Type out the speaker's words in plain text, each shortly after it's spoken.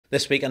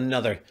This week,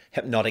 another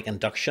hypnotic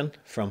induction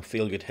from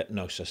Feel Good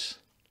Hypnosis.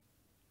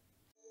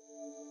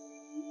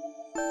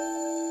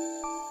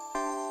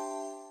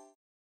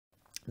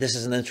 This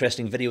is an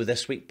interesting video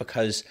this week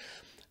because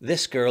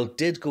this girl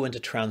did go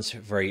into trance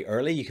very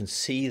early. You can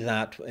see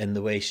that in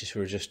the way she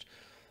sort of just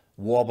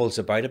wobbles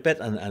about a bit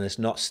and is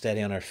not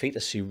steady on her feet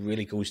as she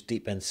really goes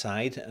deep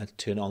inside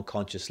to an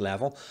unconscious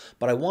level.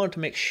 But I wanted to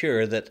make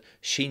sure that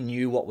she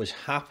knew what was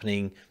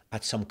happening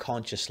at some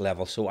conscious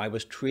level. So I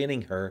was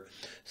training her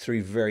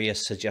through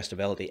various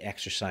suggestibility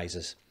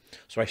exercises.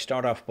 So I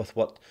start off with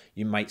what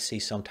you might see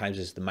sometimes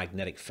as the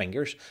magnetic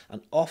fingers,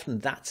 and often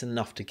that's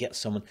enough to get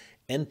someone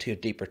into a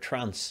deeper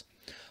trance.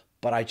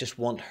 But I just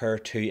want her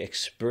to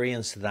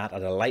experience that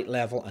at a light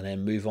level and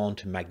then move on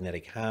to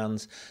magnetic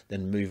hands,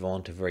 then move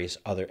on to various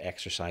other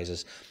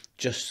exercises,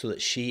 just so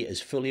that she is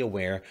fully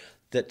aware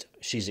that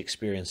she's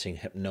experiencing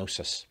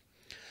hypnosis.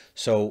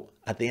 So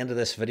at the end of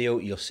this video,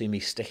 you'll see me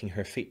sticking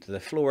her feet to the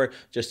floor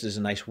just as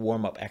a nice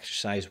warm-up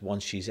exercise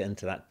once she's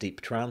into that deep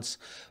trance.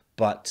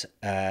 But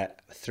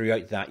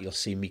throughout that, you'll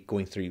see me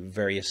going through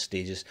various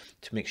stages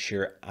to make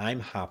sure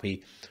I'm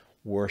happy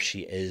where she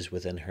is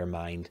within her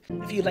mind.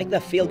 If you like the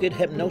Feel Good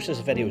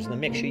Hypnosis videos, then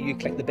make sure you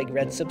click the big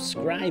red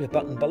subscribe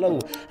button below,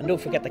 and don't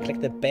forget to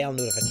click the bell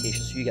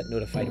notification so you get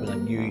notified when a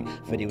new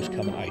video is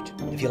coming out.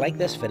 If you like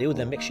this video,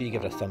 then make sure you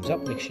give it a thumbs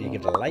up, make sure you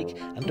give it a like,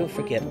 and don't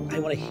forget, I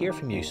want to hear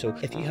from you. So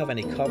if you have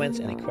any comments,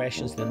 any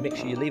questions, then make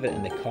sure you leave it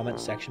in the comment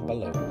section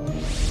below.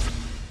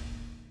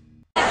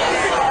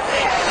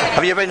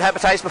 Have you been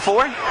hypnotized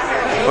before?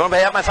 You want to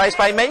be hypnotized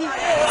by me?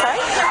 Sorry?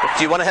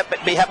 Do you want to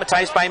be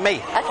hypnotized by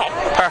me? Okay.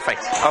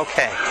 Perfect.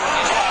 Okay.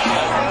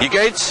 You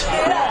good?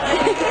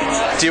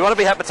 Do you want to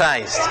be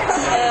hypnotized?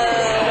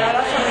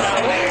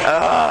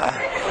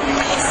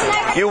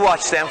 You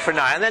watch them for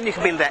now, and then you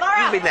can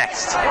be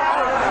next.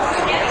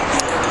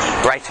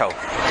 Righto.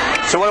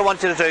 So what I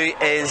want you to do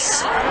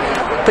is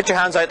put your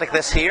hands out like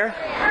this here.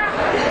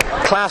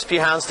 Clasp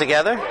your hands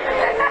together.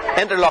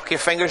 Interlock your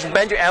fingers and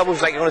bend your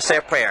elbows like you're going to say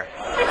a prayer.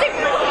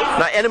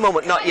 Now, in a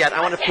moment, not yet,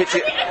 I want to put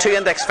your 2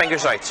 index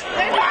fingers out.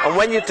 And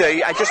when you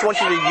do, I just want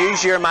you to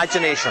use your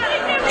imagination.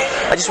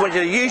 I just want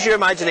you to use your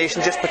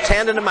imagination, just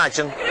pretend and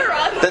imagine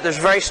that there's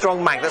very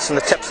strong magnets in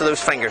the tips of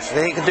those fingers. Do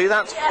you think you can do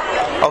that?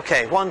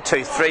 Okay, 1,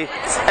 2, 3,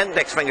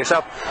 index fingers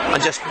up,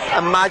 and just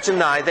imagine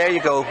now, there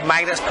you go,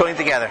 magnets pulling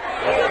together.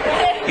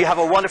 You have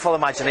a wonderful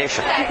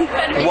imagination.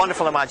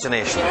 Wonderful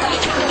imagination.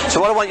 So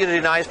what I want you to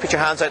do now is put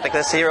your hands out like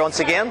this here once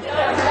again.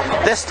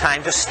 This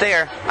time, just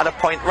stare at a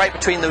point right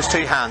between those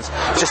 2 hands.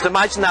 Just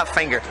imagine that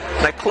finger.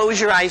 Now close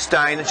your eyes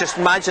down and just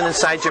imagine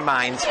inside your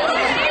mind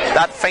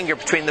that finger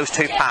between those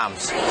 2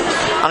 palms.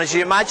 And as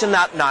you imagine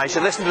that now, as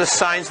you listen to the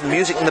sounds and the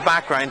music in the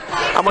background,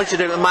 I want you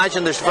to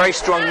imagine there's very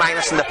strong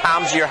magnets in the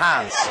palms of your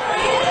hands.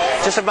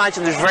 Just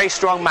imagine there's very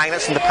strong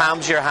magnets in the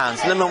palms of your hands.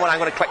 And then when I'm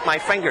going to click my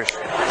fingers.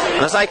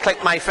 And as I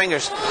click my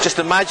fingers, just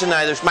imagine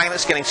now there's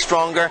magnets getting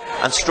stronger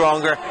and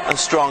stronger and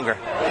stronger.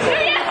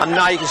 And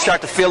now you can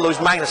start to feel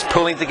those magnets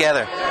pulling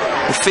together.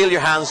 And feel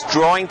your hands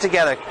drawing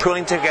together,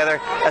 pulling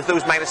together as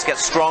those magnets get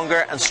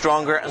stronger and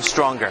stronger and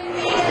stronger.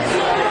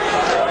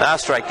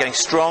 That's right, getting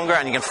stronger,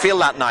 and you can feel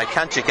that now,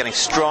 can't you? Getting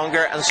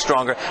stronger and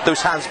stronger. Those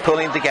hands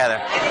pulling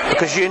together.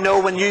 Because you know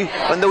when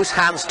those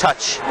hands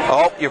touch,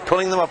 oh, you're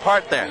pulling them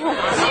apart there.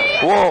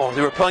 Whoa,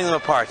 they were pulling them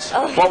apart.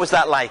 What was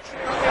that like?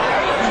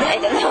 I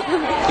don't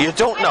know. You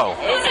don't know?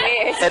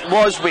 It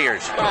was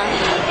weird. It was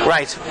weird.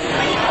 Right.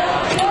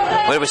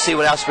 Well, we'll see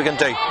what else we can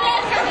do.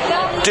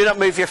 Do not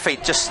move your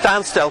feet. Just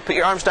stand still. Put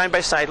your arms down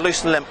by side.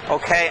 Loosen limp.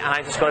 Okay, and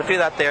I'm just going to do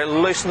that there.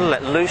 Loosen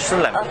limp.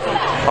 Loosen limp.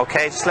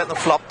 Okay, just let them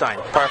flop down.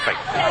 Perfect.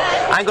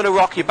 I'm going to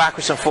rock you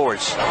backwards and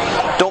forwards.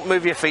 Don't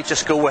move your feet.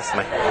 Just go with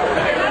me.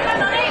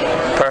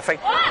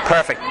 Perfect.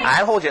 Perfect.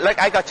 I'll hold you. Look,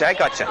 I got you. I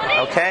got you.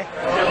 Okay.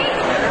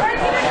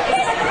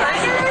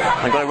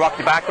 I'm going to rock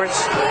you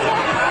backwards.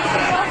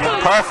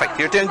 Perfect.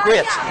 You're doing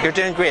great. You're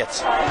doing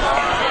great.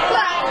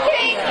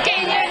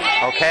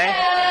 Okay.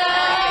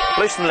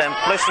 Loosen limb,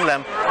 loosen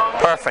limb.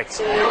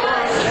 Perfect.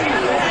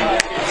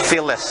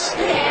 Feel this.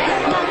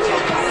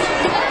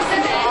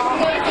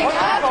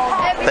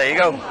 There you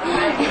go.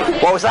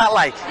 What was that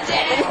like?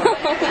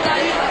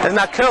 Isn't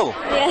that cool?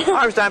 Yeah.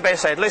 Arms down by your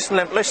side. Loosen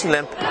limb, loosen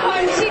limb.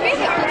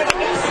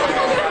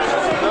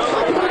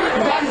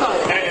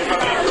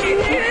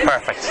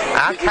 Perfect.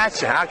 I'll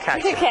catch you, I'll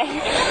catch you. Okay.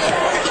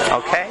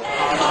 Okay.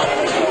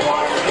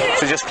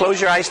 So just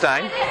close your eyes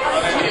down.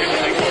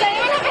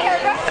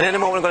 And in a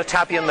moment I'm going to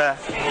tap you on the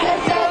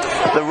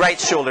right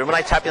shoulder. When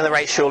I tap you on the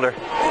right shoulder,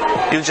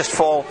 you'll just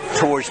fall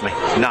towards me.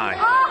 Now.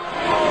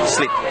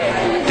 Sleep.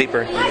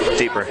 Deeper,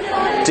 deeper,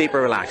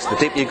 deeper relaxed. The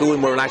deeper you go, the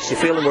more relaxed you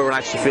feel, the more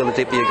relaxed you feel, the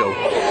deeper you go.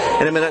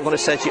 In a minute I'm going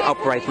to set you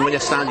upright, and when you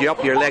stand you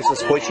up, your legs will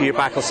support you, your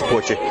back will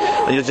support you,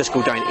 and you'll just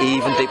go down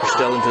even deeper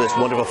still into this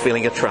wonderful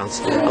feeling of trance,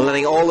 and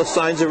letting all the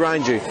sounds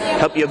around you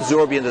help you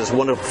absorb you into this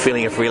wonderful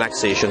feeling of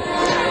relaxation.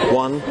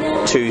 1,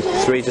 2,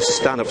 3, just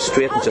stand up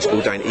straight and just go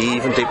down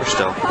even deeper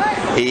still.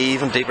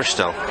 Even deeper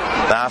still.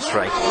 That's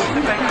right.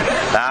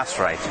 That's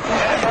right.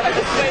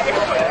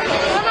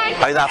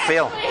 How did that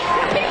feel?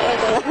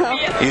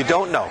 You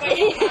don't know.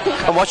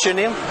 And what's your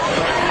name?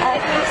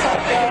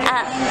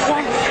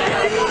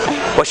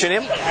 What's your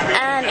name?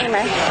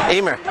 Emer.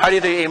 Emer. How do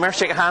you do, Emer?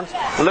 Shake a hand.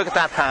 Look at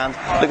that hand.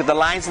 Look at the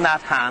lines in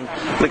that hand.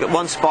 Look at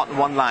one spot and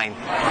one line.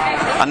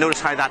 And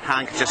notice how that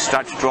hand can just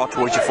start to draw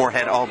towards your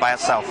forehead all by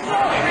itself.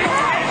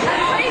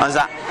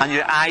 And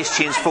your eyes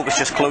change focus.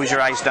 Just close your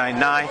eyes down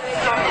now.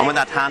 And when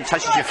that hand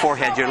touches your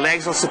forehead, your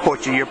legs will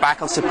support you, your back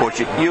will support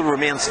you. You'll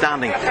remain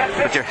standing,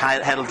 but your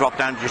head will drop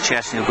down to your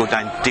chest, and you'll go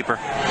down deeper,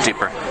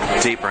 deeper,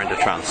 deeper into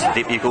trance. The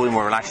deeper you go, the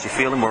more relaxed you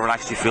feel. The more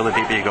relaxed you feel, the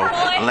deeper you go.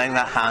 And letting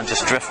that hand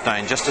just drift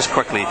down just as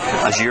quickly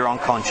as you're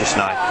unconscious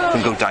now,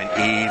 can go down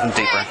even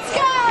deeper,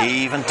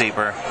 even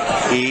deeper,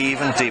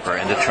 even deeper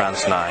into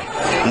trance now.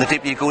 And the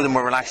deeper you go, the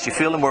more relaxed you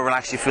feel. The more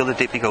relaxed you feel, the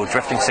deeper you go,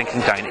 drifting,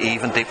 sinking down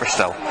even deeper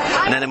still.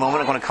 And in a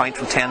moment I'm going to count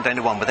from 10 down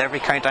to 1. With every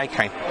count I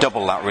count,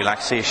 double that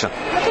relaxation.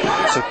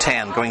 So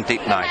 10, going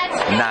deep now.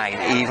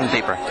 9, even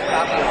deeper.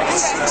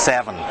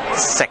 7,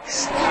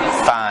 6,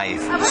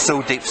 5.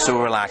 So deep,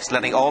 so relaxed.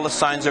 Letting all the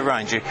sounds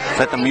around you,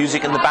 let the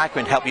music in the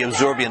background help you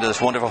absorb you into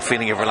this wonderful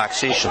feeling of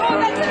relaxation.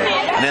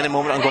 And in a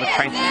moment I'm going to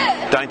count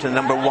down to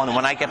number 1. And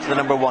when I get to the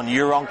number 1,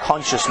 you're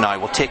unconscious now.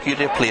 Will take you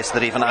to a place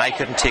that even I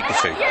couldn't take you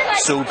to.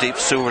 So deep,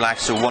 so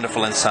relaxed, so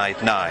wonderful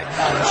inside now.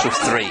 So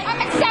 3,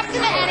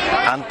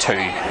 and 2,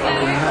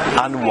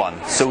 and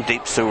 1. So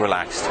deep, so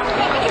relaxed.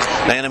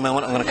 Now in a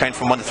moment I'm going to count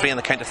from 1 to 3. On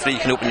the count of 3 you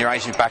can open your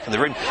eyes and be back in the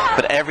room.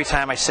 But every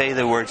time I say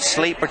the word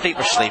sleep or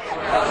deeper sleep,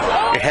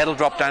 your head will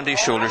drop down to your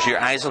shoulders, your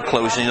eyes will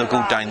close, and you'll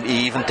go down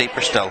even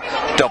deeper still,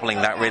 doubling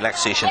that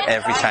relaxation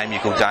every time you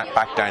go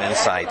back down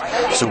inside.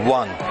 So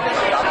 1,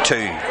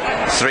 2,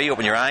 3,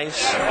 open your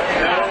eyes.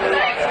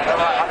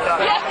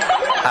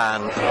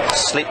 And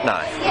sleep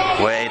now,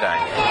 way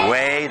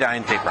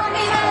down deeper.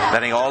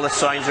 Letting all the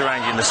sounds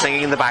around you and the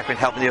singing in the background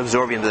helping you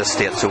absorb you into this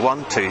state. So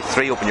 1, 2,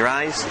 3, open your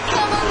eyes.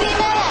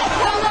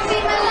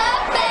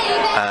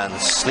 And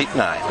sleep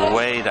now,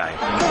 way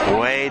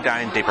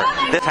down deeper.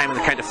 This time on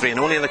the count of 3, and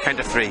only on the count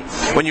of 3.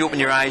 When you open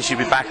your eyes, you'll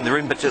be back in the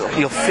room, but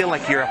you'll feel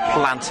like you're a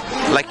plant,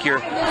 like you're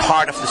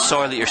part of the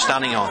soil that you're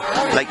standing on,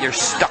 like you're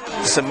stuck,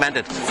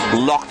 cemented,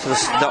 locked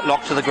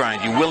to the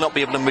ground. You will not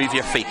be able to move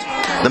your feet.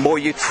 The more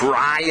you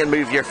try and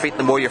move your feet,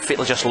 the more your feet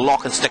will just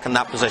lock and stick in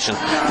that position.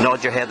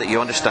 Nod your head that you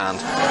understand.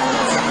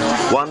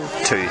 1,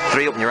 2,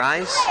 3, open your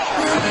eyes.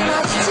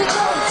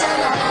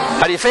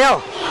 How do you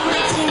feel?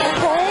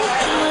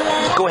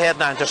 Go ahead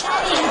now and just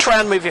try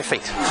and move your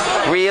feet.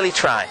 Really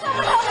try.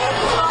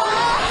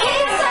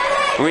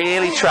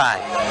 Really try.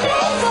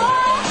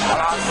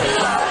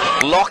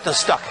 Locked and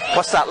stuck.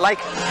 What's that like?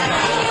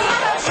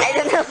 I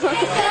don't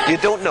know. You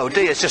don't know,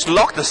 do you? It's just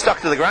locked and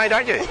stuck to the ground,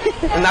 aren't you?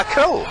 Isn't that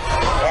cool?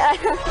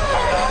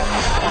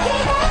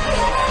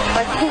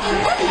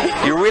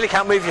 You really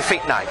can't move your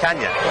feet now, can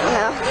you?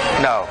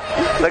 No. No.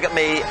 Look at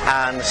me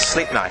and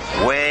sleep now.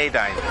 Way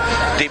down.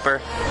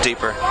 Deeper,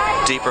 deeper,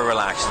 deeper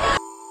relaxed.